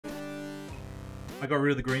I got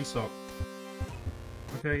rid of the green sock.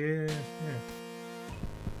 Okay, yeah.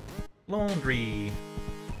 Laundry.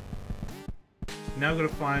 Now I've got to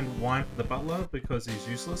find wine for the butler because he's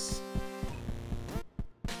useless.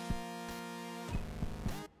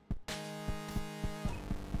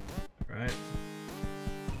 Right.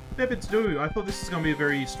 Fair bit to do. I thought this was going to be a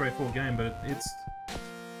very straightforward game, but it's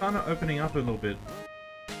kind of opening up a little bit.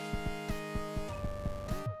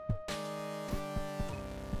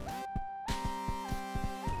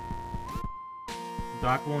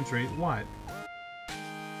 Dark laundry, white.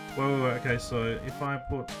 Whoa, okay, so if I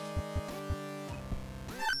put...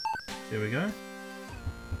 There we go.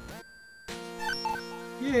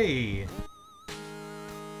 Yay!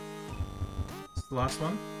 It's the last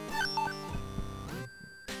one.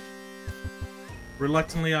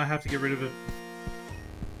 Reluctantly, I have to get rid of it.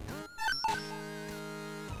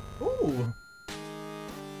 Ooh!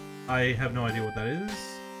 I have no idea what that is.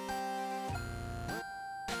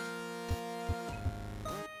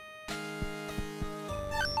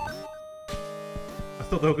 I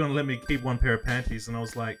thought they were going to let me keep one pair of panties, and I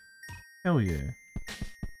was like, hell yeah.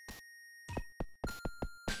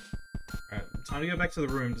 Alright, time to go back to the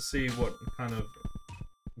room to see what kind of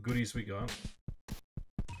goodies we got.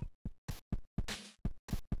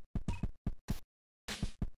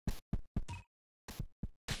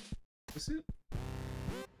 Is it?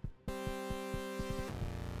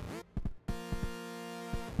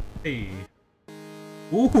 Hey.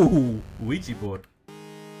 Ooh, Ouija board.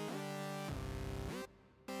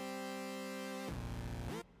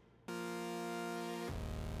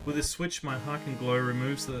 With this switch, my heart can glow,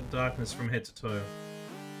 removes the darkness from head to toe.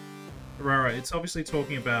 Right, it's obviously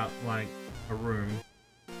talking about, like, a room.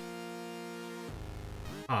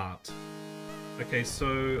 Art. Okay,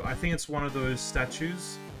 so I think it's one of those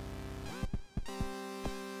statues.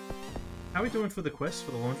 How are we doing for the quest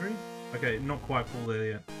for the laundry? Okay, not quite full there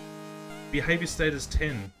yet. Behavior status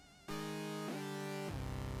 10.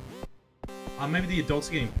 Maybe the adults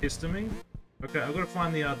are getting pissed at me? Okay, I've got to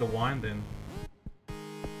find the wine then.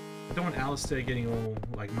 I don't want Alistair getting all,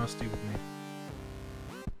 like, musty with me.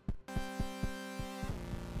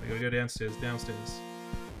 I gotta go downstairs.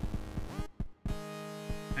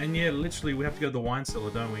 And yeah, literally, we have to go to the wine cellar,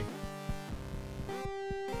 don't we?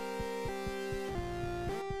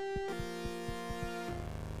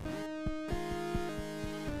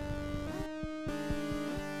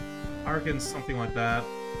 I reckon something like that.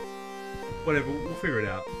 Whatever, we'll figure it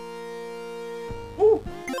out. Ooh!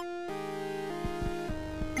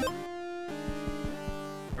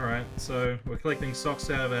 Alright, so we're collecting socks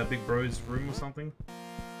out of our big bro's room or something.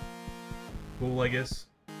 Cool, I guess.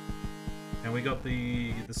 And we got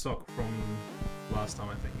the sock from last time,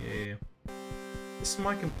 I think. Yeah. This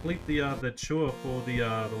might complete the chore for the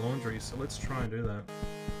laundry, so let's try and do that.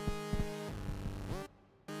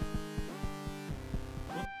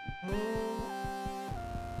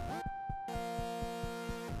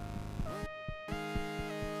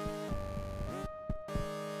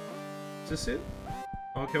 Is this it?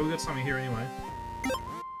 Okay, we got something here anyway.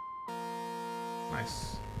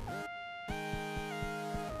 Nice.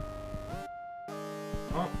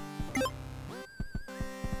 Oh.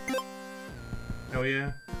 Hell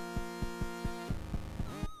yeah.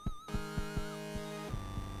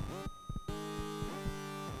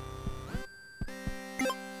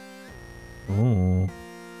 Oh.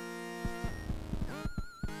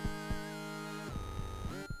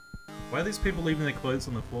 Why are these people leaving their clothes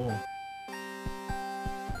on the floor?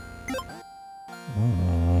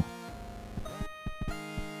 Oh.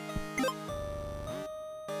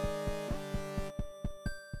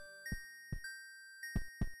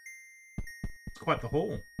 It's quite the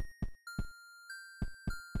haul.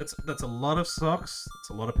 That's a lot of socks. That's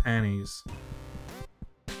a lot of panties.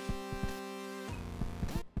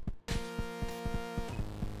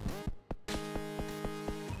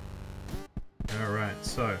 All right,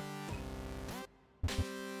 so.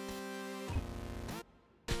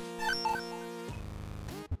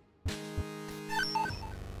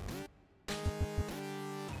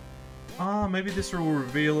 Maybe this will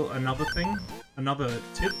reveal another thing, another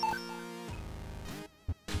tip.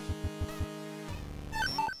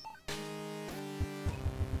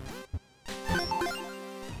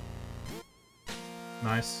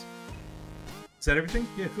 Nice. Is that everything?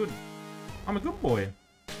 Yeah, good. I'm a good boy.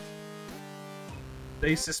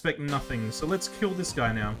 They suspect nothing, so let's kill this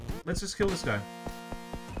guy now. Let's just kill this guy.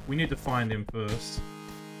 We need to find him first.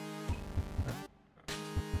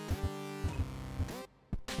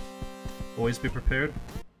 Always be prepared.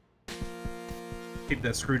 Keep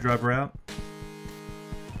that screwdriver out.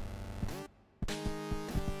 You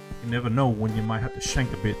never know when you might have to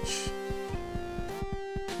shank a bitch.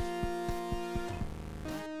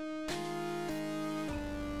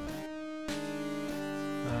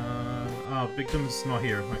 victim's not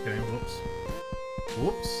here. Okay, whoops.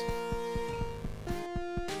 Whoops.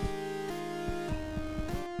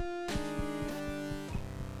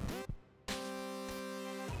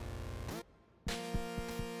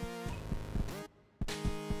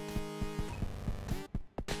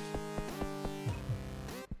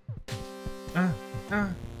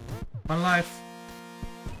 My life.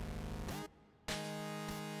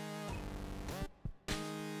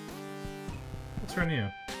 What's around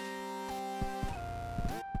here?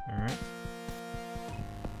 Alright.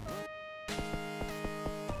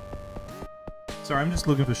 Sorry, I'm just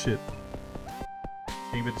looking for shit.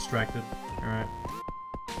 Being a bit distracted. Alright.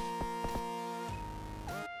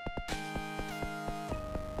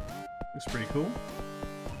 Looks pretty cool.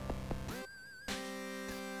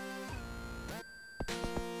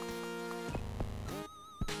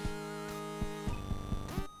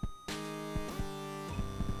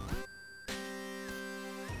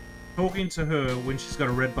 Talking to her when she's got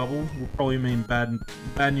a red bubble will probably mean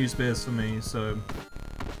bad news bears for me, so...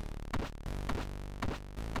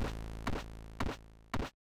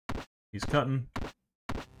 He's cutting.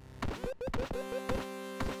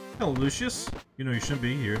 Hello, Lucius. You know you shouldn't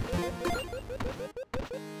be here.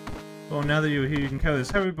 Well, now that you're here, you can carry those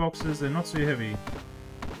heavy boxes. They're not so heavy.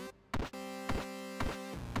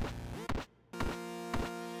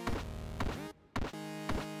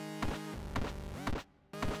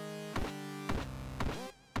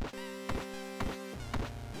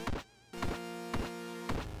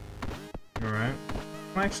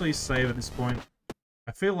 Actually save at this point.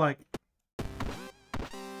 I feel like...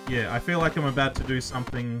 Yeah, I feel like I'm about to do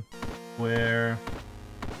something where...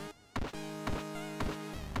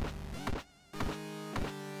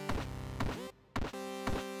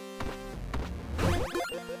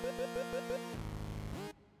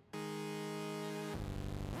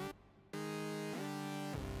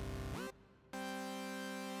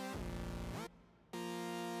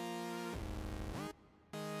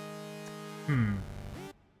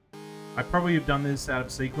 I probably have done this out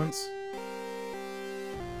of sequence.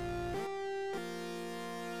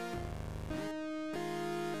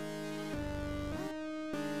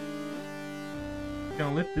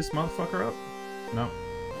 Gonna lift this motherfucker up? No.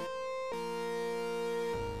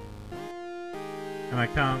 And I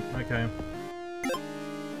can't, okay.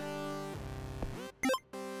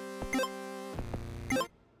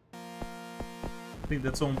 I think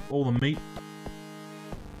that's all the meat.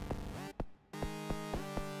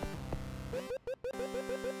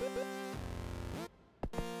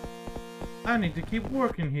 I need to keep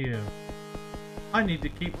working here. I need to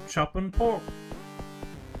keep chopping pork.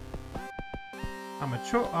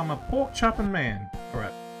 I'm a pork chopping man.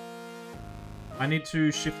 Alright. I need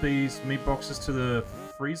to shift these meat boxes to the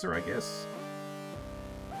freezer, I guess.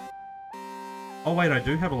 Oh wait, I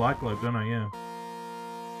do have a light globe, don't I? Yeah.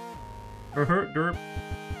 Derp.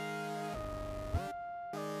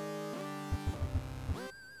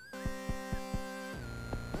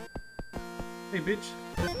 Hey, bitch.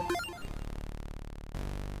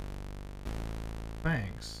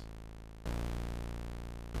 Thanks.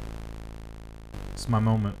 It's my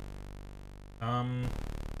moment.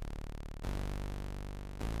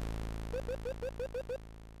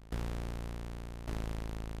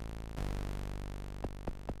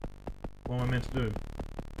 What am I meant to do?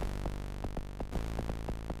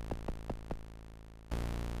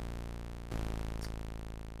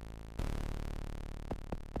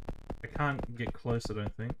 I can't get close, I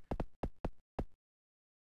don't think.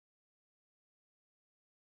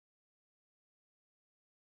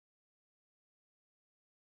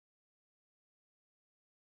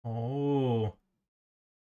 Oh.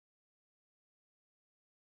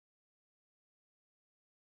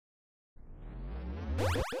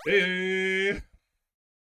 Hey.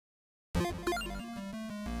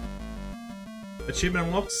 Achievement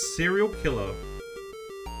unlocked, serial killer.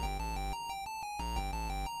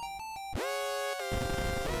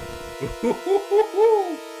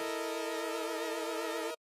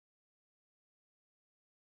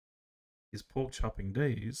 His pork chopping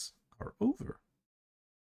days are over.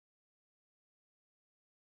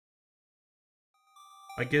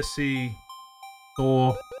 I guess he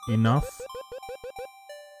saw enough.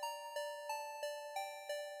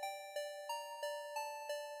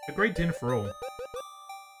 A great dinner for all.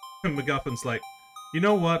 MacGuffin's like, you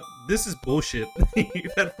know what? This is bullshit.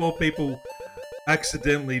 You've had 4 people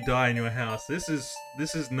accidentally die in your house. This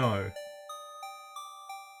is no.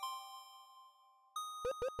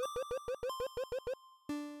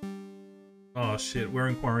 Oh shit, we're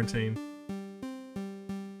in quarantine.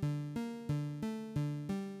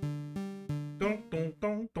 Dun, dun,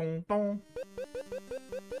 dun, dun, dun.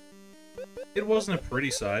 wasn't a pretty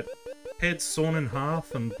sight. Head sawn in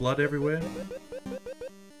half and blood everywhere.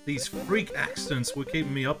 These freak accidents were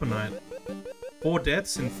keeping me up at night. 4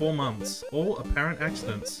 deaths in 4 months, all apparent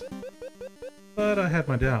accidents. But I had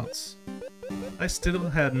my doubts. I still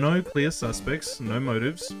had no clear suspects, no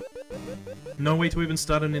motives, no way to even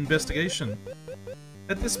start an investigation.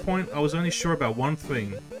 At this point, I was only sure about one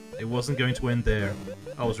thing. It wasn't going to end there.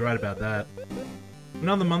 I was right about that.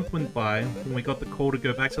 Another month went by when we got the call to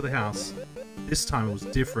go back to the house. This time it was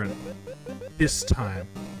different. This time,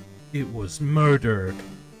 it was murdered.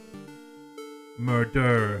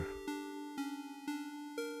 Murder.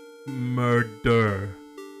 Murder.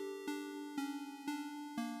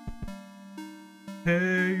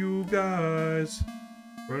 Hey you guys.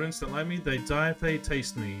 Rodents that like me, they die if they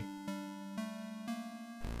taste me.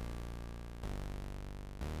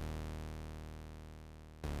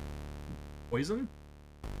 Poison?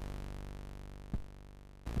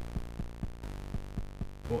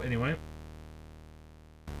 Well, anyway.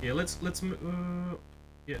 Yeah, let's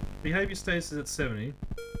yeah, behavior status is at 70.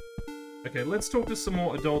 Okay, let's talk to some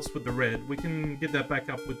more adults with the red. We can get that back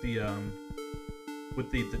up with the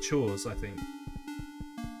chores, I think.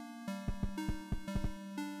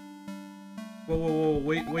 Whoa, whoa, whoa,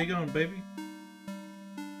 where you going, baby?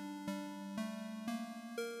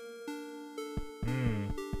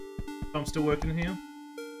 I'm still working here?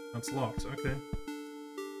 That's locked, okay.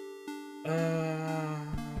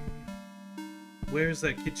 Where is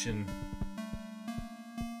that kitchen?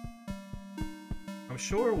 I'm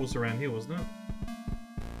sure it was around here, wasn't it?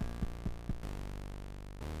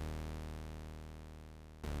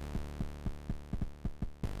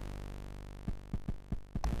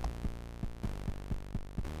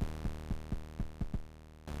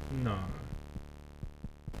 No.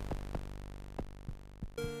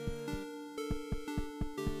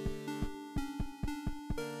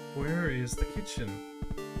 Where is the kitchen?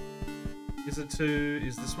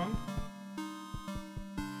 Is this one?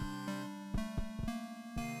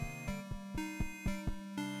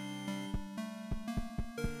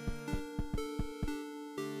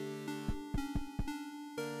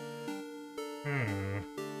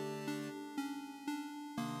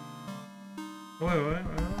 Wait.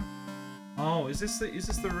 Oh, is this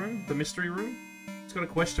the room? The mystery room? It's got a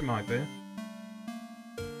question mark there.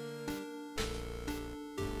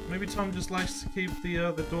 Maybe Tom just likes to keep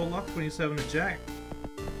the door locked when he's having a jack.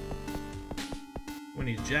 When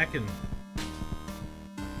he's jacking.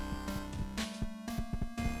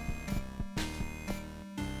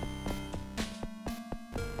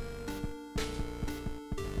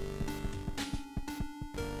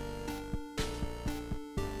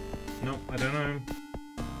 Nope, I don't know.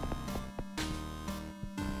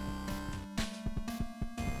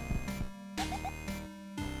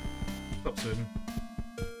 Stop certain.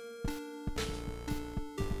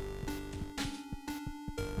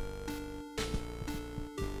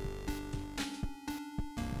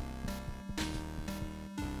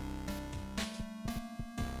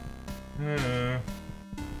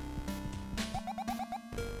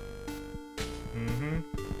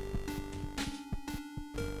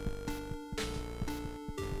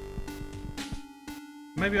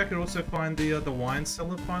 Maybe I could also find the wine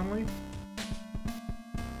cellar finally.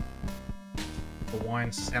 The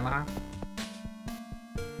wine cellar.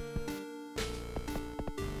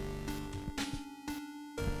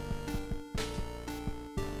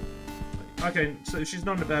 Okay, so she's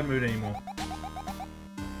not in a bad mood anymore.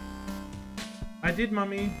 I did,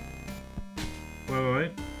 mummy.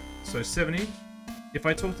 Wait. So 70. If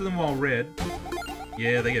I talk to them while red,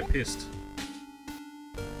 yeah, they get pissed.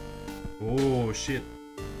 Oh shit.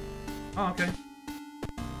 Oh, okay.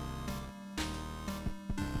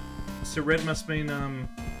 So red must mean,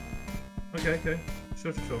 okay.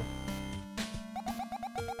 Sure.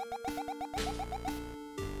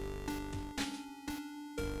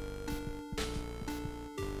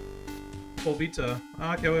 Volvita.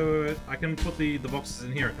 Ah, okay, wait. I can put the boxes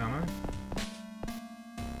in here, can't I?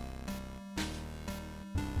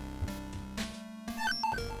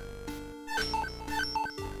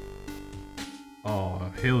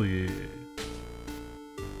 Oh, hell yeah.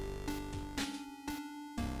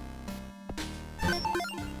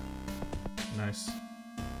 Nice.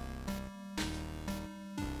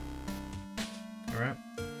 Alright.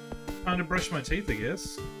 Time to brush my teeth, I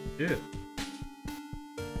guess. Shit.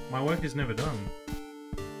 My work is never done.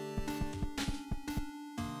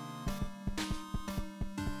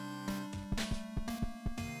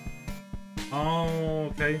 Oh,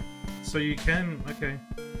 okay. So you can, okay.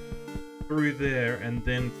 Through there and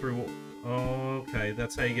then through... Oh, okay,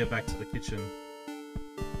 that's how you get back to the kitchen.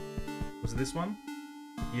 Was it this one?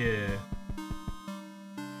 Yeah.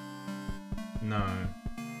 No.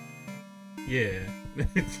 Yeah.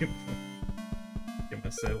 Get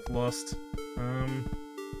myself lost.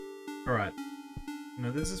 Alright.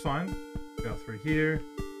 No, this is fine. Go through here.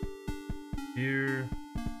 Here.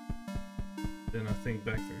 Then I think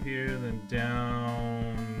back through here, then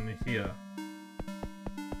down here.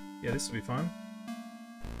 Yeah, this will be fine.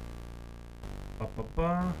 Ba, ba,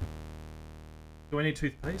 ba. Do I need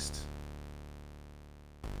toothpaste?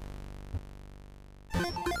 There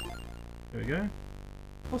we go.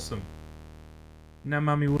 Awesome. Now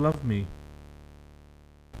Mummy will love me.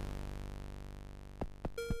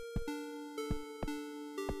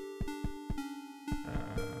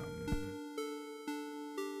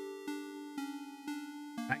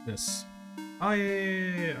 Agnes. Oh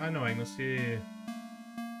yeah, I know Agnes, yeah.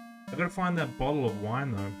 I gotta find that bottle of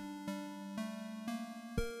wine though.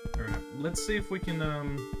 Alright, let's see if we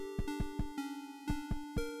can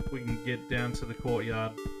get down to the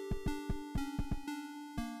courtyard.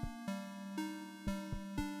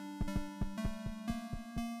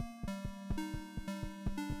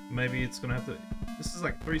 Maybe it's gonna have to... This is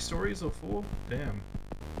like 3 stories or 4? Damn.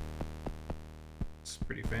 It's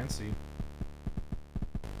pretty fancy.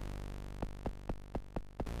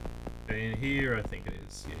 Okay, in here I think it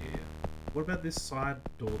is. Yeah. What about this side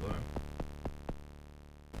door though?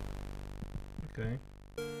 Okay.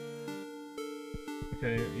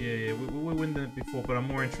 Okay, yeah, we went there before, but I'm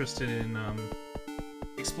more interested in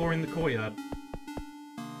exploring the courtyard.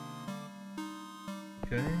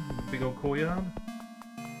 Okay, big old courtyard.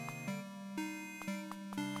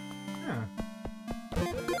 Yeah.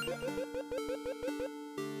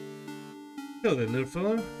 Hello there, little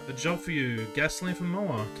fellow. A job for you. Gasoline for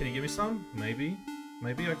mower. Can you give me some? Maybe.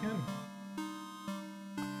 Maybe I can.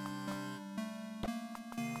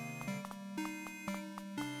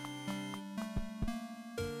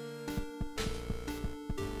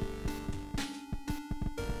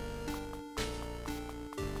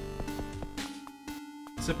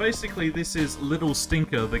 So basically this is Little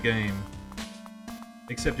Stinker, the game.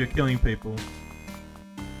 Except you're killing people.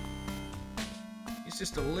 He's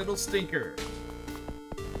just a little stinker.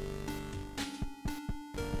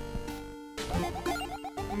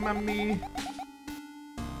 Mummy.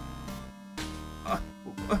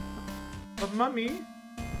 Mummy.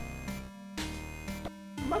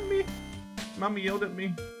 Mummy. Mummy yelled at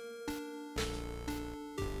me.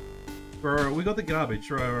 Bro, we got the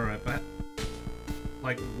garbage. Right, but...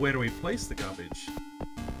 Like, where do we place the garbage?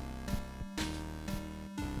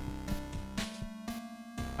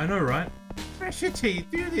 I know, right? Brush your teeth,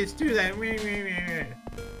 do this, do that.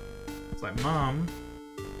 It's like, Mom,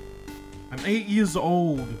 I'm 8 years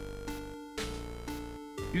old.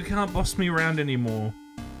 You can't boss me around anymore.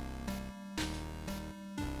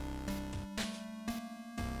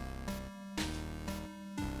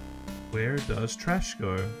 Where does trash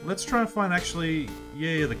go? Let's try and find actually,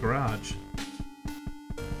 yeah, the garage.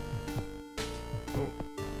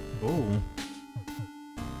 Oh.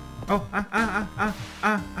 Oh,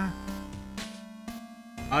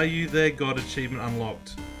 Are you there, God? Achievement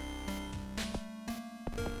unlocked.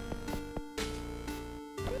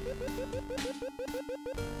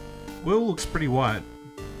 Will looks pretty white.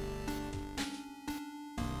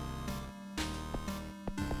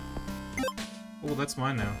 Oh, that's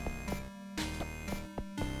mine now.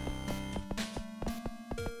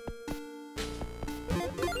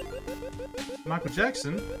 Michael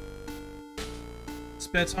Jackson?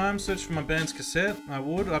 Spare time, search for my band's cassette? I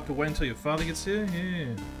would. I have to wait until your father gets here?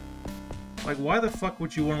 Yeah. Like, why the fuck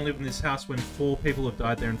would you want to live in this house when 4 people have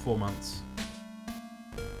died there in 4 months?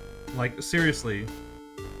 Like, seriously.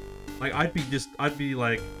 Like, I'd be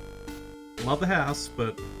like, love the house,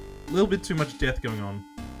 but a little bit too much death going on.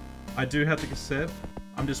 I do have the cassette.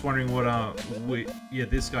 I'm just wondering what, yeah,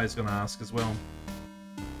 this guy's gonna ask as well.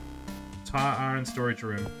 Tire iron storage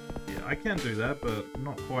room. Yeah, I can do that, but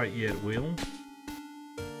not quite yet, Will.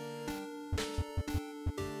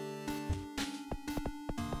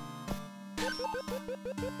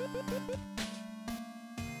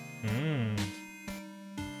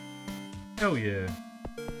 Hell yeah.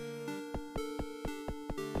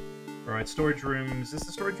 Alright, storage room. Is this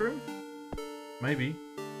the storage room? Maybe.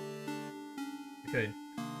 Okay.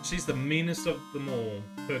 She's the meanest of them all.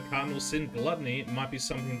 Her cardinal sin, gluttony, might be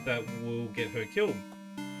something that will get her killed.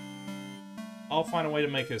 I'll find a way to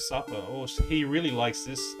make her suffer. Oh, he really likes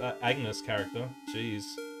this Agnes character.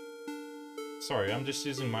 Jeez. Sorry, I'm just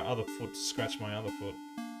using my other foot to scratch my other foot.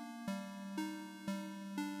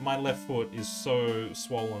 My left foot is so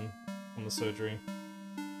swollen from the surgery.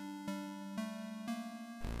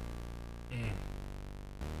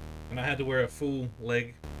 And I had to wear a full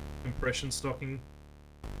leg compression stocking.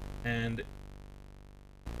 And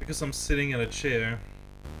because I'm sitting in a chair,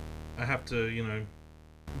 I have to, you know,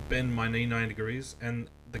 bend my knee 90 degrees, and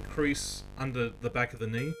the crease under the back of the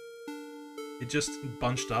knee, it just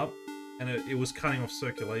bunched up, and it was cutting off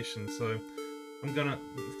circulation, so I'm gonna...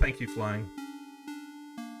 Thank you, Flying.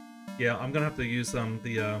 Yeah, I'm gonna have to use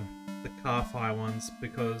the calf high ones,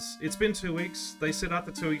 because it's been 2 weeks. They said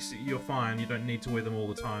after 2 weeks you're fine, you don't need to wear them all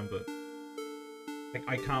the time, but like,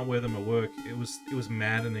 I can't wear them at work. It was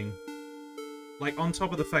maddening. Like, on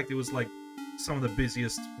top of the fact it was like some of the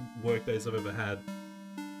busiest work days I've ever had.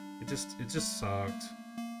 It just sucked.